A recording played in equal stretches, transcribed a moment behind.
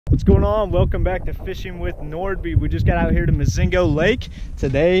What's going on? Welcome back to Fishing with Nordbye. We just got out here to Mozingo Lake.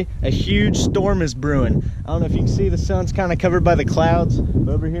 Today, a huge storm is brewing. I don't know if you can see, the sun's kind of covered by the clouds,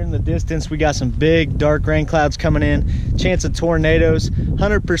 but over here in the distance, we got some big dark rain clouds coming in. Chance of tornadoes,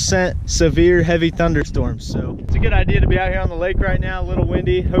 100% severe heavy thunderstorms. So it's a good idea to be out here on the lake right now. A little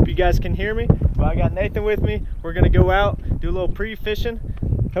windy. Hope you guys can hear me. But I got Nathan with me. We're gonna go out, do a little pre-fishing.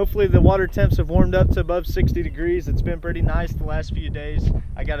 Hopefully the water temps have warmed up to above 60 degrees. It's been pretty nice the last few days.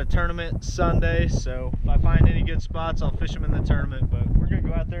 I got a tournament Sunday, so if I find any good spots, I'll fish them in the tournament. But we're gonna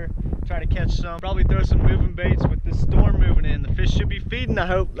go out there, try to catch some. Probably throw some moving baits with this storm moving in. The fish should be feeding, I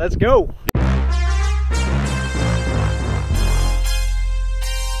hope. Let's go.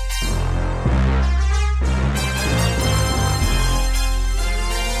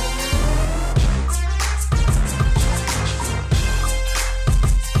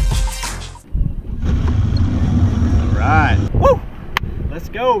 Let's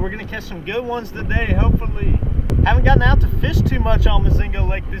go. We're gonna catch some good ones today, hopefully. Haven't gotten out to fish too much on Mozingo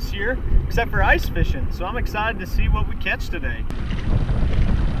Lake this year, except for ice fishing, so I'm excited to see what we catch today.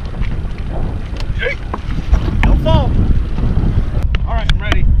 Hey. Don't fall. All right, I'm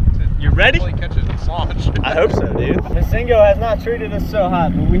ready. You ready? Catch it and launch. I hope so, dude. Mozingo has not treated us so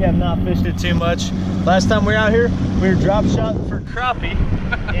hot, but we have not fished it too much. Last time we were out here, we were drop shotting for crappie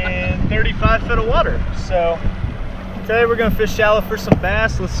in 35 foot of water. So today we're gonna fish shallow for some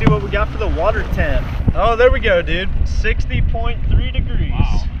bass. Let's see what we got for the water temp. Oh, there we go, dude. 60.3 degrees.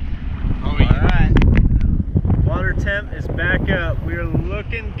 Wow. Oh, yeah. All right. Water temp is back up. We're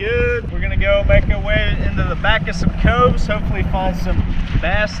looking good. We're gonna go make our way into the back of some coves, hopefully find some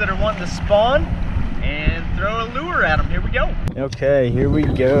bass that are wanting to spawn and throw a lure at them. Here we go. Okay, here we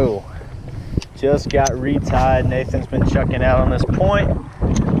go. Just got retied. Nathan's been chucking out on this point.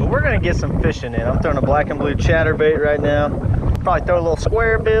 But we're gonna get some fishing in. I'm throwing a black and blue chatterbait right now. Probably throw a little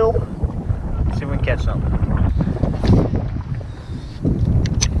square bill. See if we can catch something.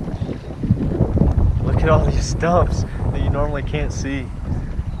 Look at all these stumps that you normally can't see.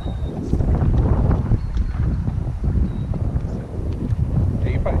 Yeah,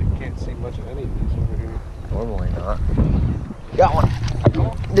 you probably can't see much of any of these over here. Normally not. Got one.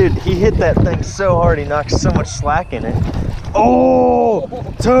 Dude, he hit that thing so hard, he knocked so much slack in it. Oh,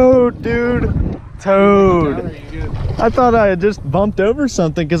 toad, dude. Toad. I thought I had just bumped over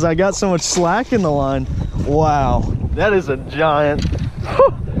something because I got so much slack in the line. Wow, that is a giant.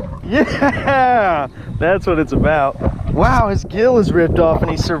 Yeah, that's what it's about. Wow, his gill is ripped off and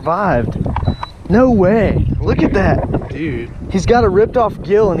he survived. No way. Look at that. Dude. He's got a ripped off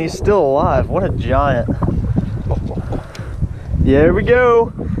gill and he's still alive. What a giant. Yeah, here we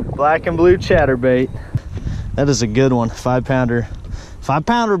go. Black and blue chatterbait. That is a good one. 5-pounder.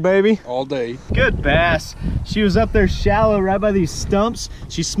 5-pounder, baby. All day. Good bass. She was up there shallow right by these stumps.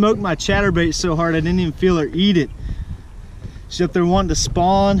 She smoked my chatterbait so hard I didn't even feel her eat it. She's up there wanting to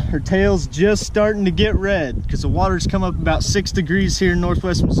spawn. Her tail's just starting to get red because the water's come up about 6 degrees here in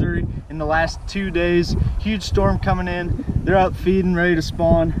northwest Missouri in the last 2 days. Huge storm coming in. They're up feeding, ready to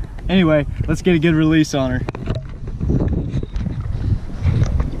spawn. Anyway, let's get a good release on her.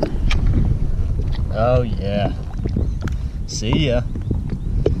 Oh yeah. See ya.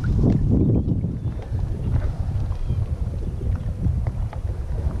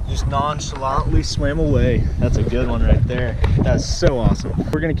 Just nonchalantly swam away. That's a good one right there. That's so awesome.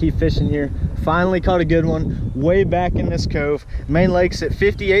 We're gonna keep fishing here. Finally caught a good one way back in this cove. Main lake's at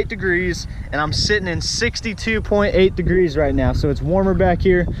 58 degrees and I'm sitting in 62.8 degrees right now. So it's warmer back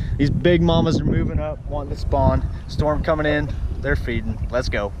here. These big mamas are moving up, wanting to spawn. Storm coming in, they're feeding. Let's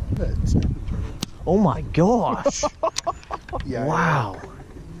go. Oh my gosh. Yeah. Wow.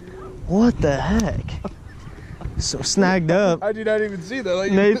 What the heck? So snagged up. I did not even see that.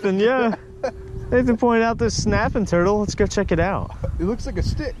 Like, Nathan, yeah. Nathan pointed out this snapping turtle. Let's go check it out. It looks like a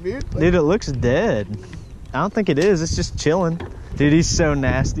stick, dude. Like, Dude, it looks dead. I don't think it is. It's just chilling. Dude, he's so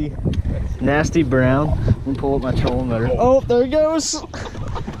nasty. Nasty brown. Let me pull up my trolling motor. Oh, there he goes.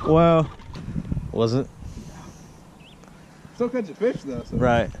 Wow. Wasn't. Still catching fish though. So.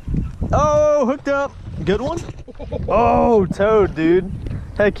 Right. Oh, hooked up. Good one. Oh, toad, dude.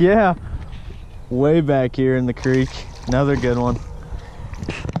 Heck yeah. Way back here in the creek. Another good one.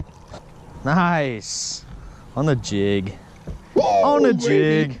 Nice. On the jig. Oh, on the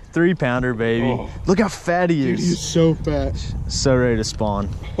jig. 3-pounder, baby. Oh. Look how fat he is. Dude, he's so fat. So ready to spawn.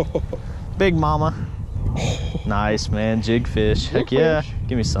 Big mama. Nice, man. Jig fish. Heck yeah.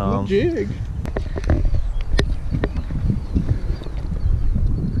 Give me some. Jig.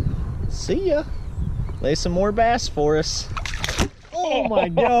 See ya. Lay some more bass for us. Oh my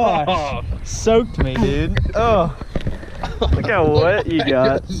gosh. Soaked me, dude. Oh. Look how wet you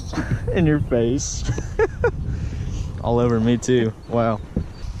got in your face. All over me too. Wow.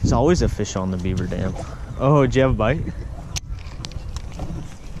 There's always a fish on the beaver dam. Oh, did you have a bite?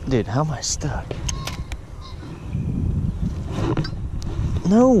 Dude, how am I stuck?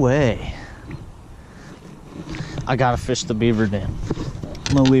 No way. I gotta fish the beaver dam.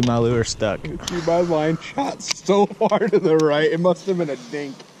 I'm gonna leave my lure stuck. Dude, my line shot so far to the right, it must have been a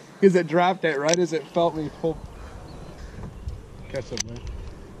dink. Because it dropped it right as it felt me pull. Catch something.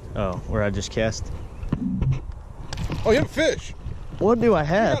 Oh, where I just cast? Oh, you have a fish. What do I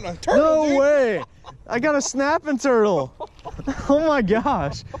have? You got a turtle, no dude. way! I got a snapping turtle. Oh my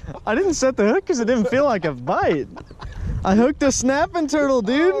gosh. I didn't set the hook because it didn't feel like a bite. I hooked a snapping turtle,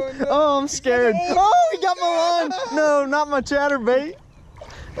 dude. Oh, no. Oh, I'm scared. Oh, he got my line. No, not my chatterbait.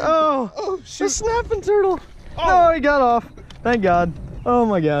 Oh, shoot. the snapping turtle. Oh. No, he got off. Thank God. Oh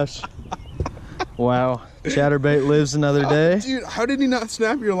my gosh. Wow. Chatterbait lives another day. Dude, how did he not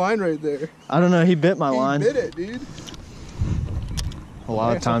snap your line right there? I don't know. He bit my line. He bit it, dude. A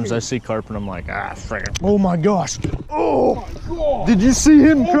lot of times I see carp and I'm like, ah, friggin'. Oh my gosh. Oh my God. Did you see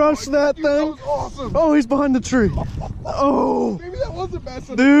him crush that Dude, thing? that was awesome. Oh, he's behind the tree. Oh. Maybe that was the best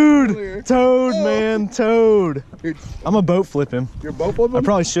one. Dude, toad, man, toad. Dude, I'm a boat flip him. you're both of them? I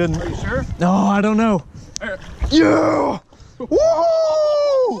probably shouldn't. Are you sure? No, I don't know. Yeah!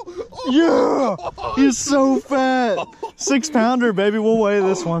 Woo! Yeah! He's so fat. 6 pounder, baby. We'll weigh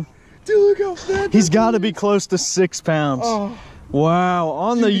this one. Dude, look how fat. He's got to be close to 6 pounds. Oh. Wow,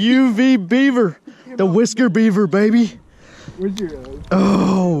 on the UV beaver. The whisker beaver, baby. Where's your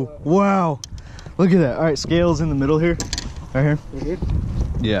Oh, wow. Look at that. All right, scales in the middle here. Right here. Right here?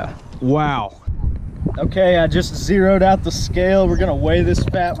 Yeah. Wow. Okay, I just zeroed out the scale. We're gonna weigh this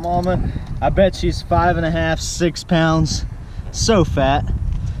fat mama. I bet she's 5.5, 6 pounds. So fat.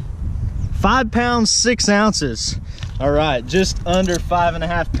 5 pounds, 6 ounces. All right, just under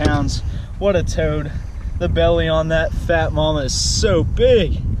 5.5 pounds. What a toad. The belly on that fat mama is so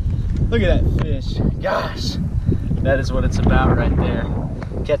big. Look at that fish. Gosh, that is what it's about right there.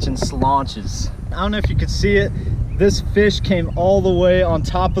 Catching slaunches. I don't know if you could see it. This fish came all the way on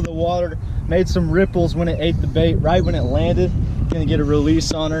top of the water, made some ripples when it ate the bait. Right when it landed, gonna get a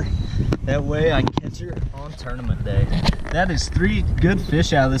release on her. That way I can catch her on tournament day. That is 3 good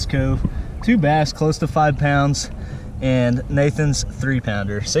fish out of this cove. 2 bass close to 5 pounds and Nathan's 3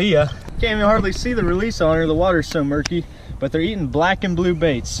 pounder. See ya. Can't even hardly see the release on her. The water's so murky, but they're eating black and blue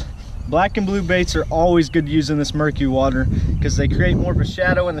baits. Black and blue baits are always good to use in this murky water because they create more of a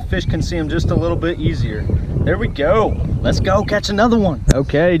shadow and the fish can see them just a little bit easier. There we go. Let's go catch another one.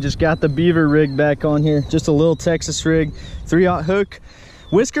 Okay, just got the beaver rig back on here. Just a little Texas rig, 3/0 hook.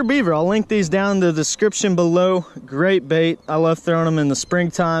 Whisker beaver, I'll link these down in the description below. Great bait. I love throwing them in the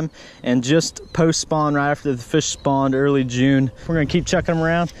springtime and just post spawn right after the fish spawned early June. We're gonna keep chucking them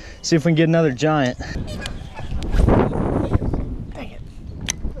around, see if we can get another giant. Dang it.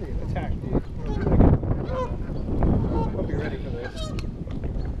 Hope you're ready for this.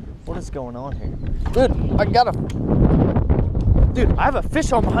 What is going on here? Dude, I have a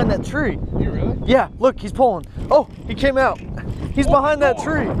fish on behind that tree. You really? Yeah, look, he's pulling. Oh, he came out. He's behind that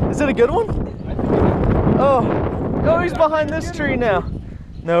tree. Is it a good one? Oh, he's behind this tree now.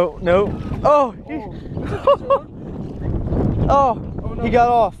 No. Oh, he got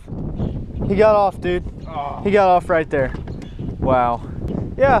off. He got off, dude. He got off right there. Wow.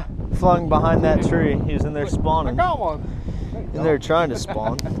 Yeah, flung behind that tree. He was in there spawning. I got one. In there trying to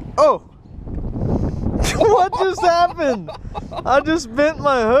spawn. Oh! What just happened? I just bent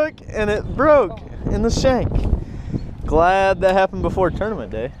my hook and it broke in the shank. Glad that happened before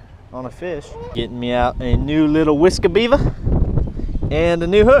tournament day on a fish. Getting me out a new little whisker beaver and a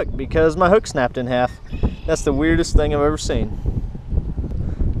new hook because my hook snapped in half. That's the weirdest thing I've ever seen.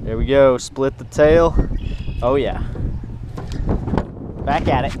 There we go, split the tail. Oh yeah. Back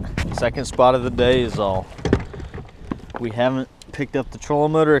at it. Second spot of the day is all. We haven't picked up the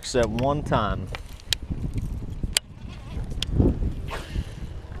trolling motor except one time.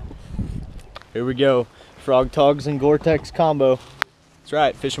 Here we go. Frog Togs and Gore-Tex combo. That's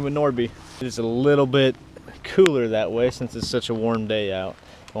right, fishing with Nordbye. It is a little bit cooler that way since it's such a warm day out.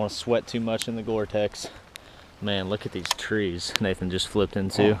 Don't want to sweat too much in the Gore-Tex. Man, look at these trees Nathan just flipped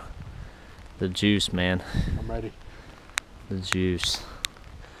into. The juice, man. I'm ready. The juice.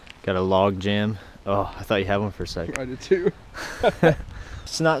 Got a log jam. Oh, I thought you had one for a second. I did too.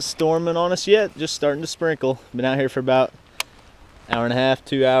 It's not storming on us yet, just starting to sprinkle. Been out here for about an hour and a half,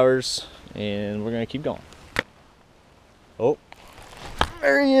 2 hours, and we're gonna keep going. Oh,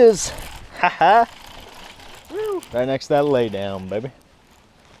 there he is. Haha. Right next to that lay down, baby.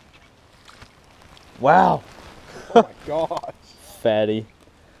 Wow. Oh my gosh. Fatty.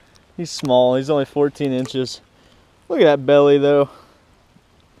 He's small. He's only 14 inches. Look at that belly though.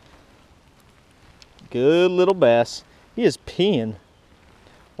 Good little bass. He is peeing.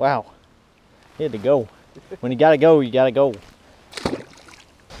 Wow. He had to go. When you gotta go, you gotta go.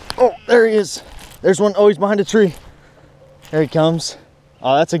 Oh, there he is. There's one. Oh, he's behind a tree. There he comes.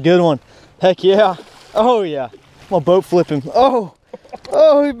 Oh, that's a good one. Heck yeah. Oh yeah. I'm gonna boat flip him. Oh,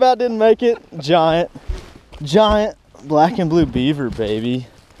 oh, he about didn't make it. Giant black and blue beaver, baby.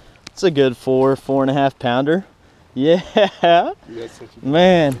 It's a good 4.5 pounder. Yeah.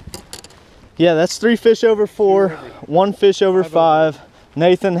 Man. Yeah, that's 3 fish over 4, 1 fish over 5.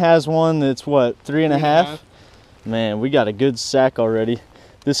 Nathan has one that's what, 3.5? Man, we got a good sack already.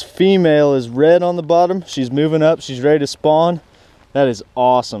 This female is red on the bottom. She's moving up. She's ready to spawn. That is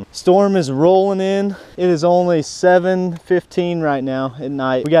awesome. Storm is rolling in. It is only 7:15 right now at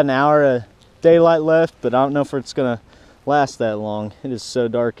night. We got an hour of daylight left, but I don't know if it's gonna last that long. It is so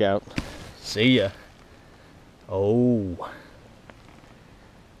dark out. See ya. Oh.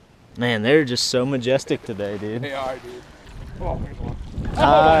 Man, they're just so majestic today, dude. They are, dude. Oh my god.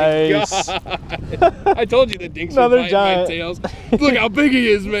 Nice. Oh my god. I told you the dinks Another would bite giant. my tails. Look how big he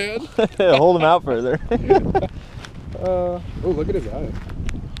is, man. Hold him out further. Oh, look at his eye.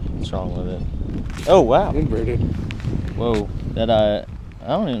 What's wrong with it? Oh, wow. Inverted. Whoa. That eye, I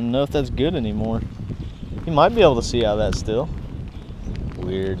don't even know if that's good anymore. You might be able to see out of that still.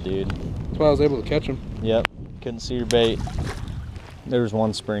 Weird, dude. That's why I was able to catch him. Yep. Couldn't see your bait. There was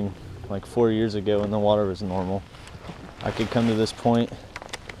one spring like 4 years ago when the water was normal. I could come to this point,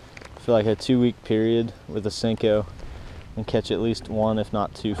 for like a 2-week period with a Senko and catch at least 1, if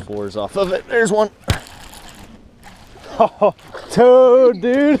not 2 4s off of it. There's one. Oh, toad,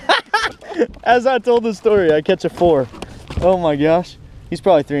 dude. As I told the story, I catch a 4. Oh my gosh. He's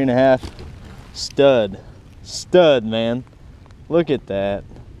probably 3.5. Stud, man. Look at that.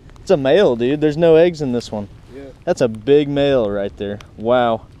 It's a male, dude. There's no eggs in this one. Yeah. That's a big male right there.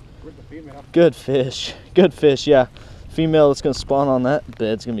 Wow. Where's the female? Good fish. Good fish, yeah. Female that's gonna spawn on that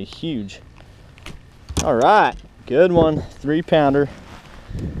bed's gonna be huge. All right, good one. 3 pounder.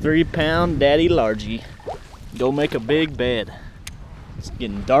 3 pound daddy largie. Go make a big bed. It's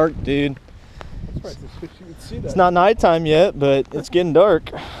getting dark, dude. It's not nighttime yet, but it's getting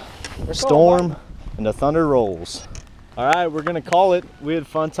dark. Storm and the thunder rolls. All right, we're gonna call it. We had a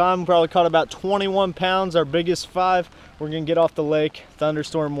fun time. Probably caught about 21 pounds, our biggest 5. We're gonna get off the lake.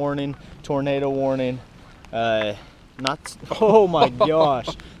 Thunderstorm warning, tornado warning. Oh my gosh,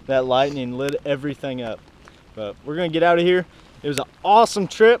 that lightning lit everything up. But we're gonna get out of here. It was an awesome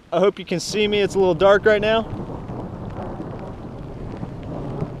trip. I hope you can see me. It's a little dark right now.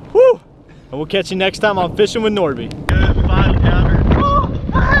 Woo! And we'll catch you next time on Fishing with Nordbye.